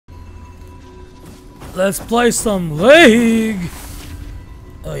Let's play some League.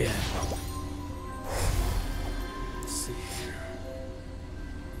 Oh yeah. Let's see.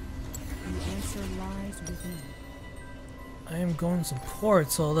 The answer lies within. I am going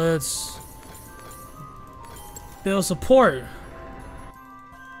support, so let's build support.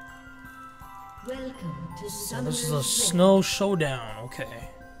 Welcome to So this is a snow showdown. Okay.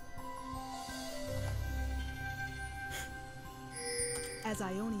 As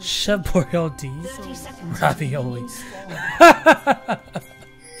Ionian Chef Boyardee. 30 seconds. Ravioli.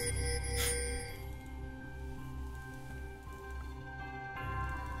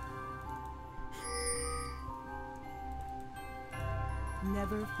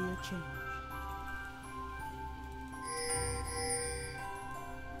 never fear change.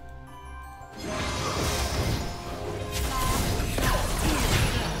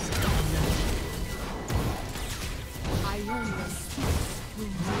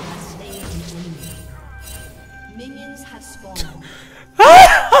 Minions have spawned.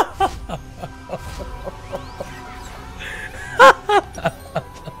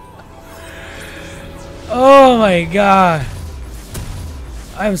 Oh my god.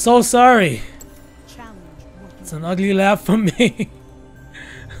 I'm so sorry. It's an ugly laugh from me.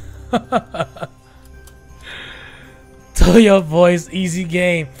 Tell your boys, easy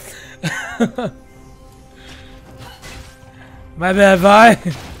game. My bad, bye.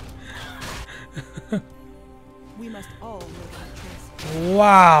 We must all make our choice.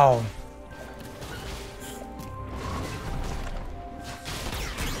 Wow.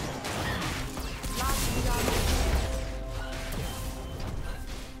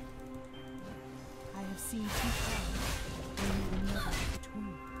 I have seen too far, and you never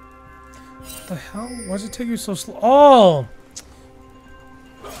between. What the hell? Why does it take you so slow? Oh!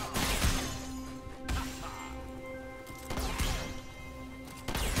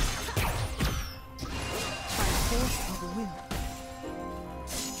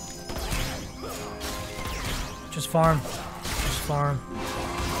 Just farm. Just farm.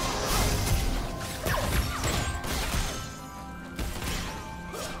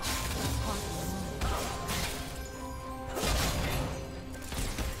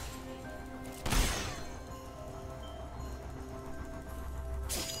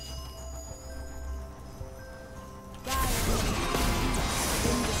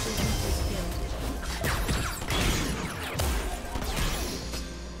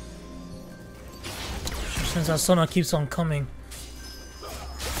 Since our Sona keeps on coming.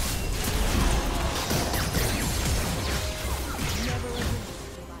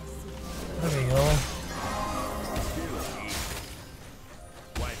 There we go.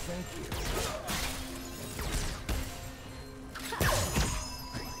 Why, thank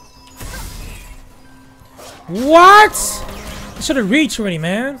you. What? I should have reached already,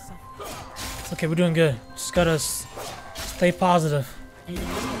 man. It's okay, we're doing good. Just gotta stay positive.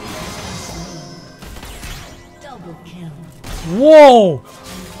 Whoa!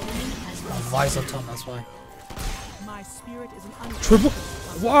 Vice up top, that's why. My spirit is an Triple?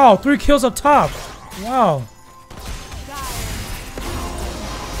 Wow, 3 kills up top. Wow.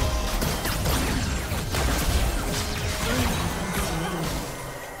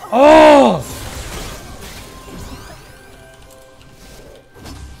 Oh!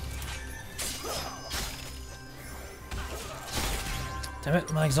 Damn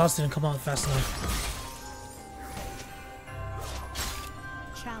it, my exhaust didn't come out fast enough.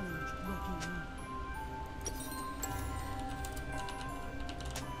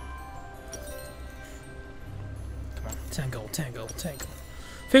 Come on, 10 gold, 10 gold, 10 gold.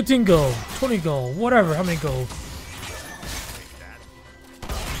 15 gold, 20 gold, whatever, how many gold?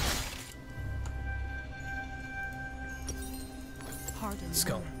 Let's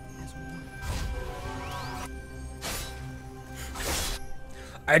go.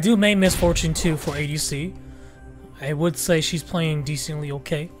 I do main Misfortune too for ADC. I would say she's playing decently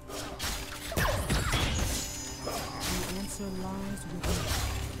okay.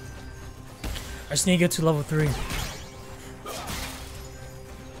 I just need to get to level 3.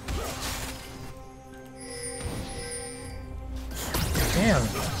 Damn.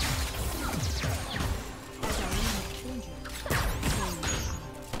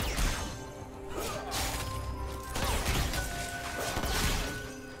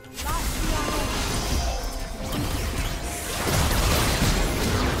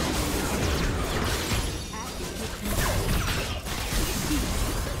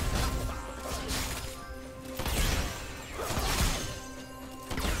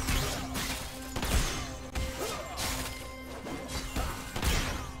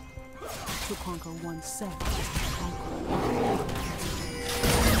 To conquer oneself.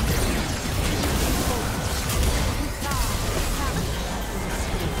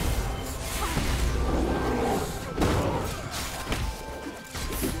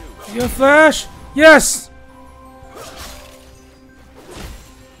 You flash! Yes!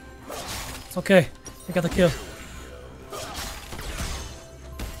 It's okay. I got the kill.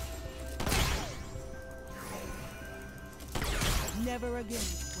 Never again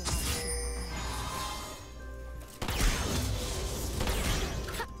will I sit.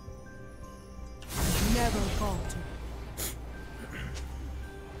 Never falter.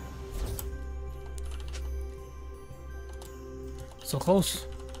 So close.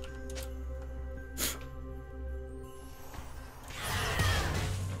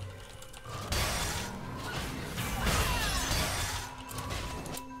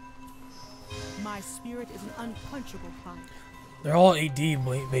 My spirit is an unquenchable fire. They're all AD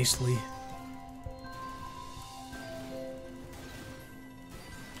basically.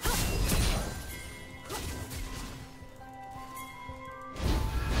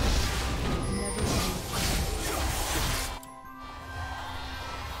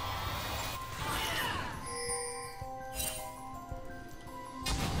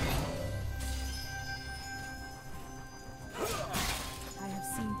 I have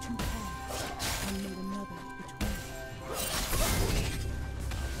seen two paths and made another between.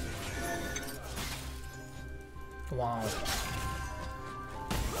 Wow.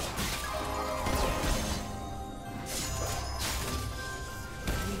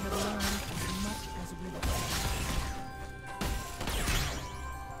 We have learned as much as we have.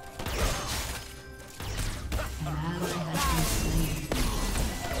 An ally has been slain.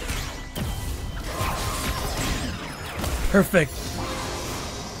 Perfect.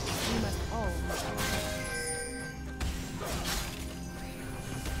 We must all make our choices.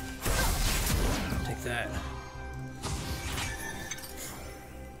 Take that.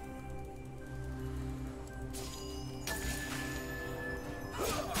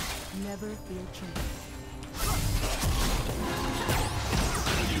 Never fear change.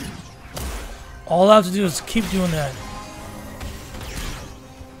 All I have to do is keep doing that.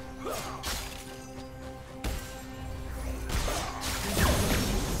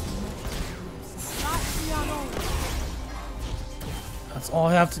 That's all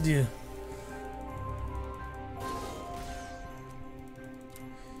I have to do.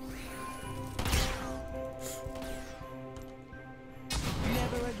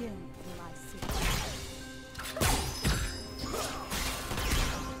 Never again will I sit.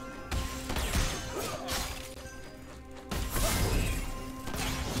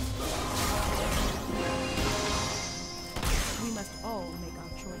 We must all make our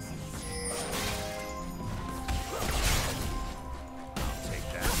choices. Take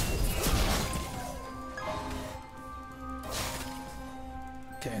that.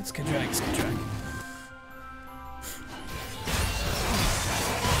 Okay, let's get drag, let's get drag.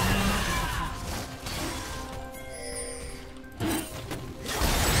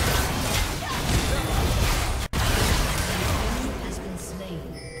 Has been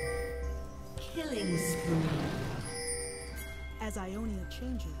slain. Killing spree. As Ionia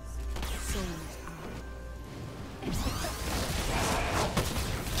changes, so is I.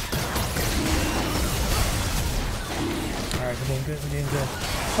 Alright, we're doing good, we're doing good.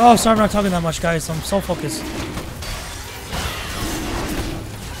 Oh, sorry I'm not talking that much, guys. I'm so focused.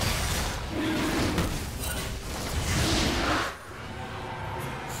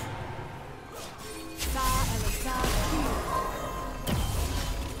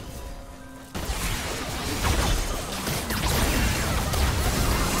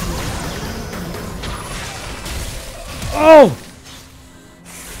 Oh!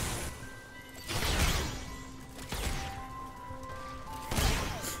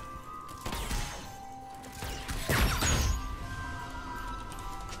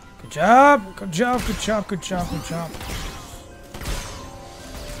 Good job, good job, good job, good job, good job.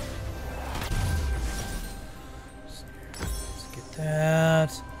 Let's get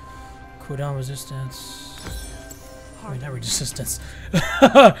that. Cooldown resistance. Wait, not resistance.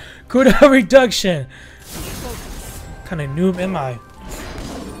 Cooldown reduction. What kind of noob am I?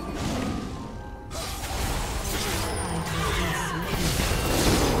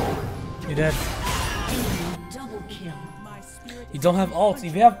 You dead. Double kill. My spirit You don't have ult.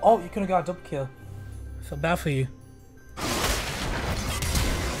 If you have ult, you could have got a double kill. I feel bad for you.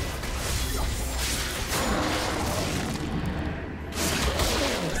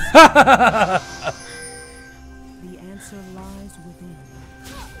 The answer lies within.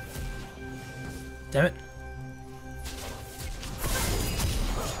 Damn it.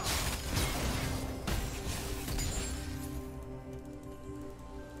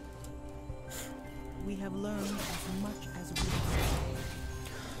 We have learned as much as we have.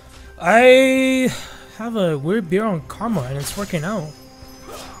 I have a weird beer on karma and it's working out.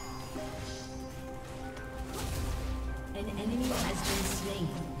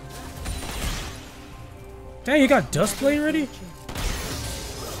 slain. Dang, you got dust blade already?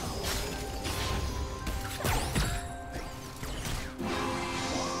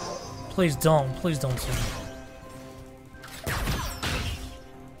 Please don't sir.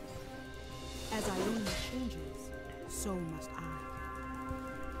 As Iona changes, so must I.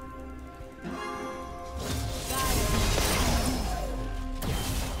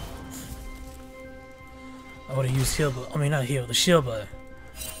 I would have used heal, but I mean not heal, the shield, but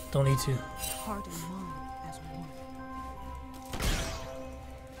don't need to. Heart and mind as one.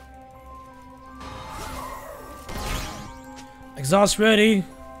 Exhaust ready,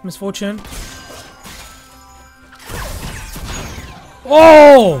 Misfortune.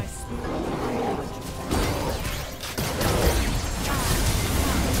 Oh!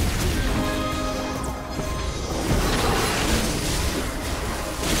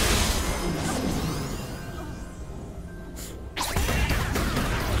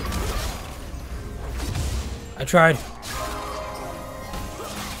 I tried.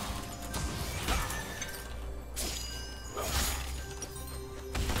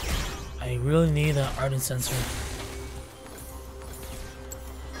 I really need an ardent sensor.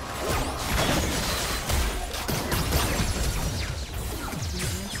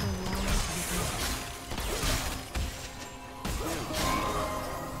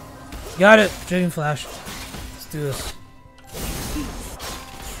 Got it, Dragon Flash. Let's do this.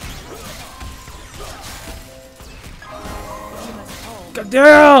 God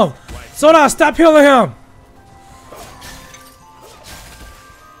damn! Soda, stop healing him!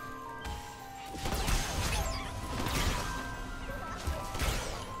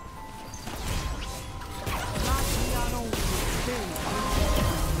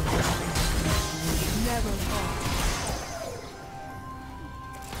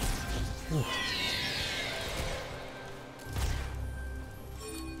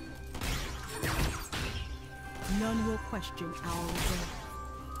 None will question our resolve.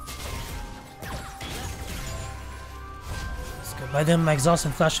 Let's go. By then, my exhaust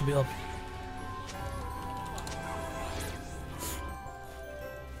and flash should be up.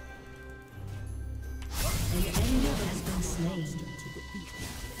 The enemy has been slain.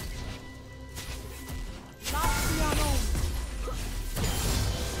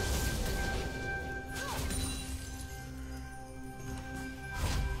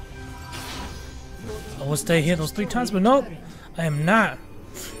 I will stay here those 3 times, but nope, I am not.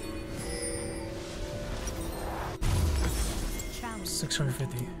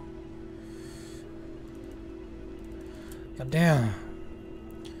 650. God damn.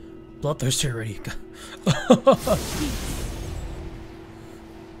 Bloodthirsty already.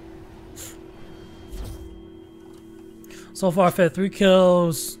 So far, I've had 3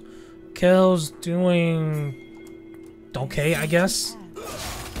 kills. Kills doing okay, I guess.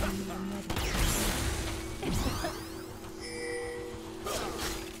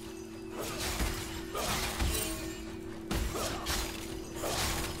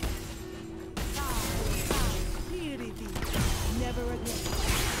 Never again.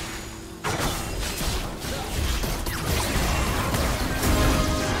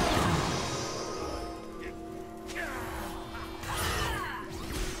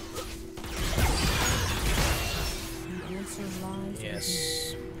 The answer lies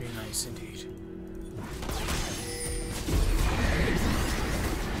Yes, very nice indeed.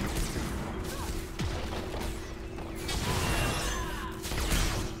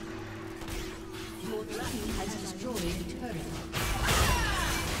 Your team has destroyed a turret.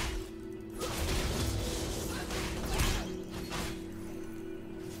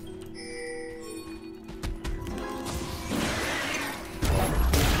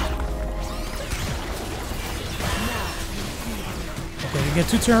 Okay, we get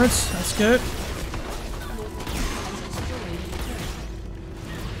 2 turrets. That's good.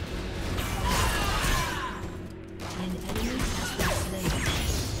 An enemy has been slain.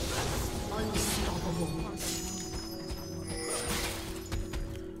 Unstoppable.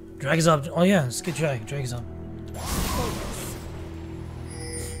 Drag is up. Oh yeah, let's get drag. Drag is up.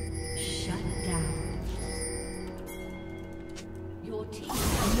 Shut down. Your team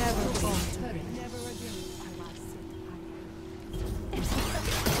never has falter. destroyed a turret. Never again will I sit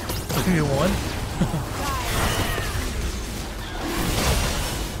idle. You won.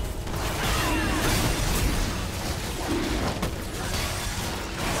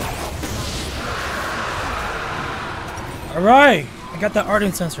 All right, I got that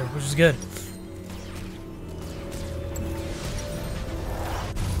ardent sensor, which is good.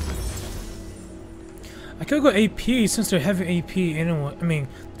 I could go AP since they're heavy AP anyway. I mean,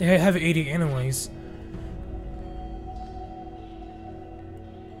 they have 80 anyways.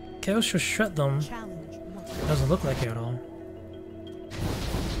 Chaos should shred them. Challenge one. Doesn't look like it at all.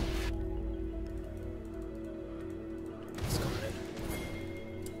 Let's go ahead.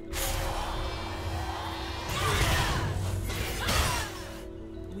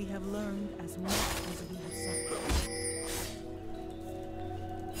 We have learned as much as we have suffered.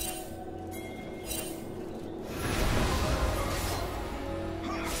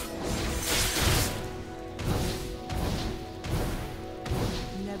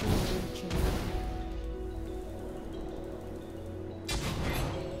 Never will change.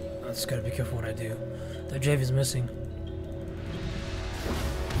 I just gotta be careful what I do. The Jave is missing.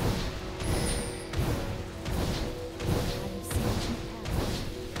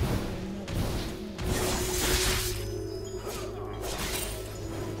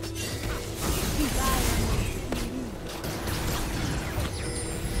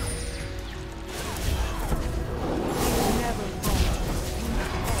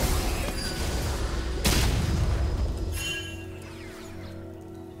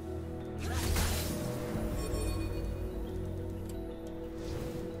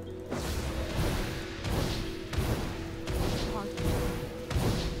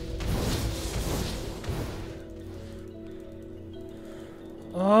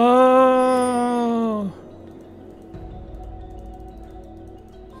 Oh,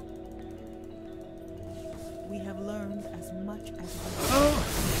 We have learned as much as we have. oh.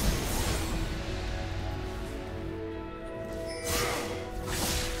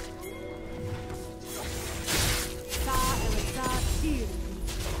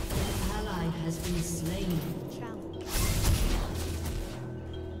 An ally has been slain. Challenge.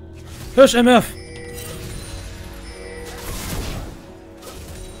 Push MF.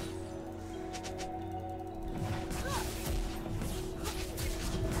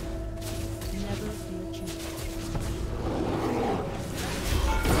 Never will change.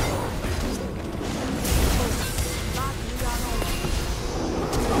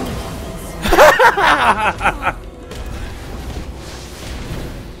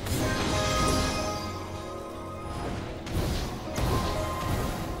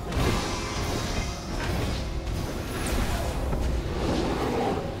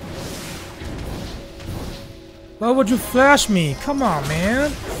 Why would you flash me? Come on,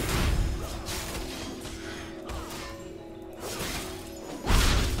 man.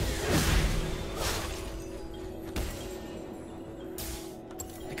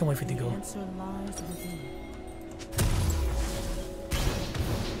 I can't wait for it to The go. answer lies within.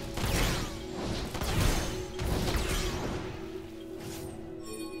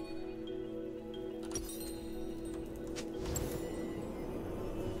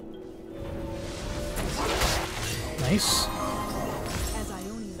 Nice. As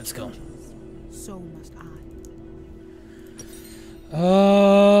Ionian Let's go. changes, so must I.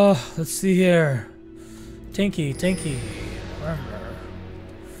 Let's see here. Tanky. I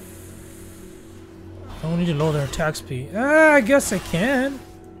don't need to lower their attack speed. I guess I can.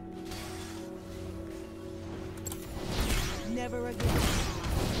 Never again.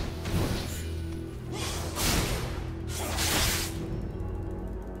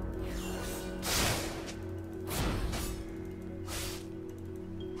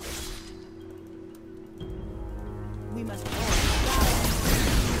 We must all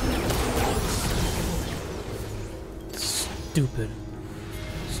Stupid.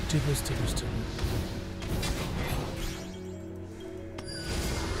 Stupid.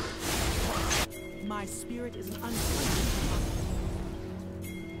 My spirit is an unquenchable.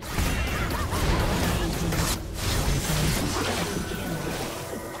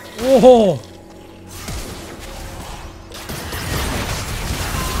 Oh!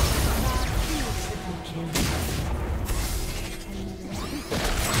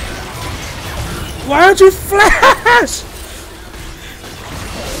 Why don't you flash?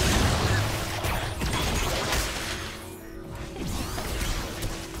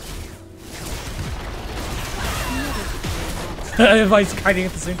 Everybody's kiting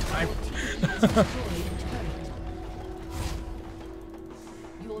at the same time.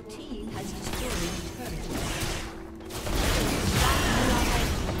 Your team has destroyed a turret.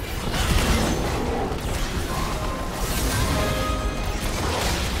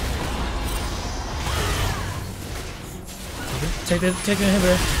 Take the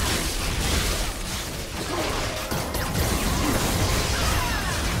inhibitor.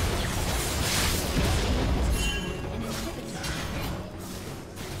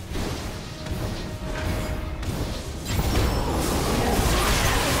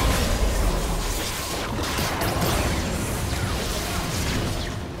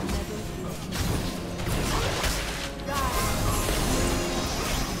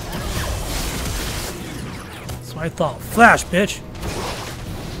 I thought flash, bitch.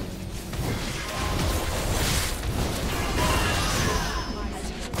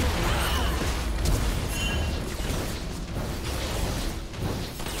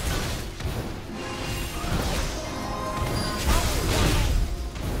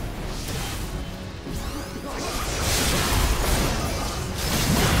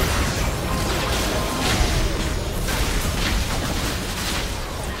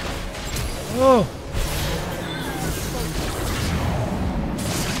 Oh.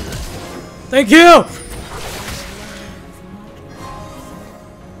 Thank you!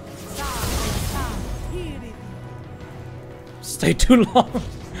 Stay too long.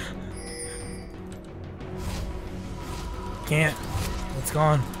 Can't. It's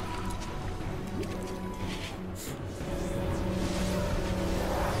gone.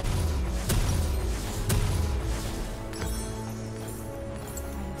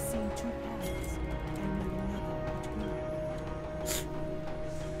 I have seen two paths, and never between.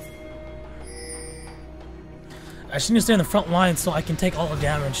 I just need to stay in the front line so I can take all the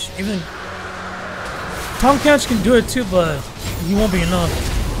damage. Even Tom Catch can do it too, but he won't be enough.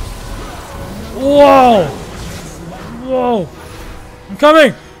 Whoa! Whoa! I'm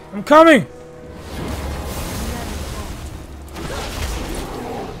coming! I'm coming!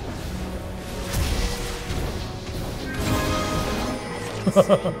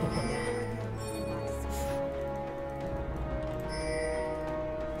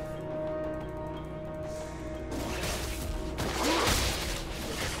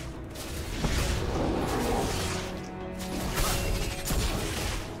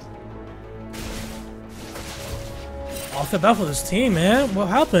 I feel bad for this team, man. What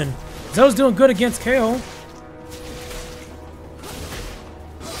happened? Zell's doing good against KO.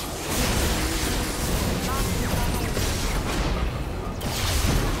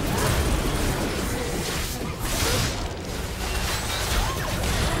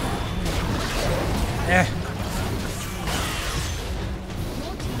 Eh.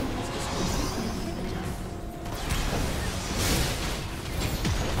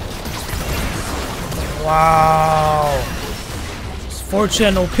 Wow. It's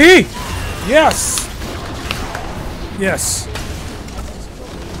 4chan OP. Yes. Yes.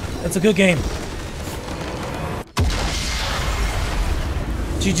 That's a good game.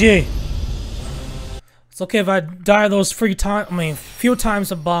 GG. It's okay if I die those few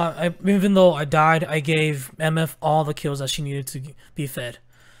times even though I died, I gave MF all the kills that she needed to be fed.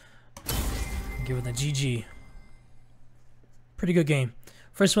 Give her the GG. Pretty good game.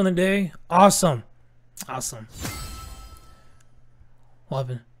 First one of the day. Awesome. Awesome. What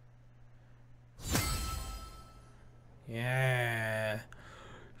happened? Yeah.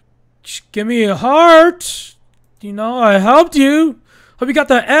 Just give me a heart. You know, I helped you. Hope you got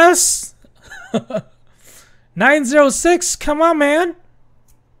the S. 906. Come on, man.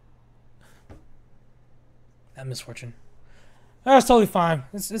 That misfortune. That's totally fine.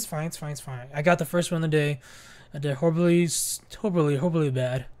 It's fine. It's fine. It's fine. I got the first one of the day. I did horribly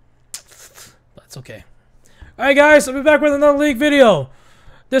bad. But it's okay. Alright, guys. I'll be back with another League video.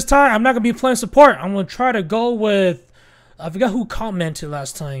 This time, I'm not going to be playing support. I'm going to try to go with... I forgot who commented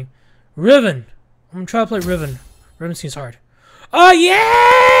last time. Riven. I'm going to try to play Riven. Riven seems hard. Oh, yeah!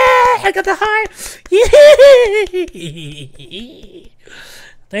 I got the high! Yeah!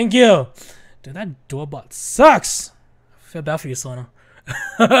 Thank you. Dude, that doorbot sucks. I feel bad for you, Sona.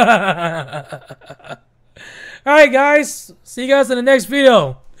 Alright, guys. See you guys in the next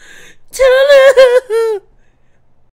video. Toodaloo!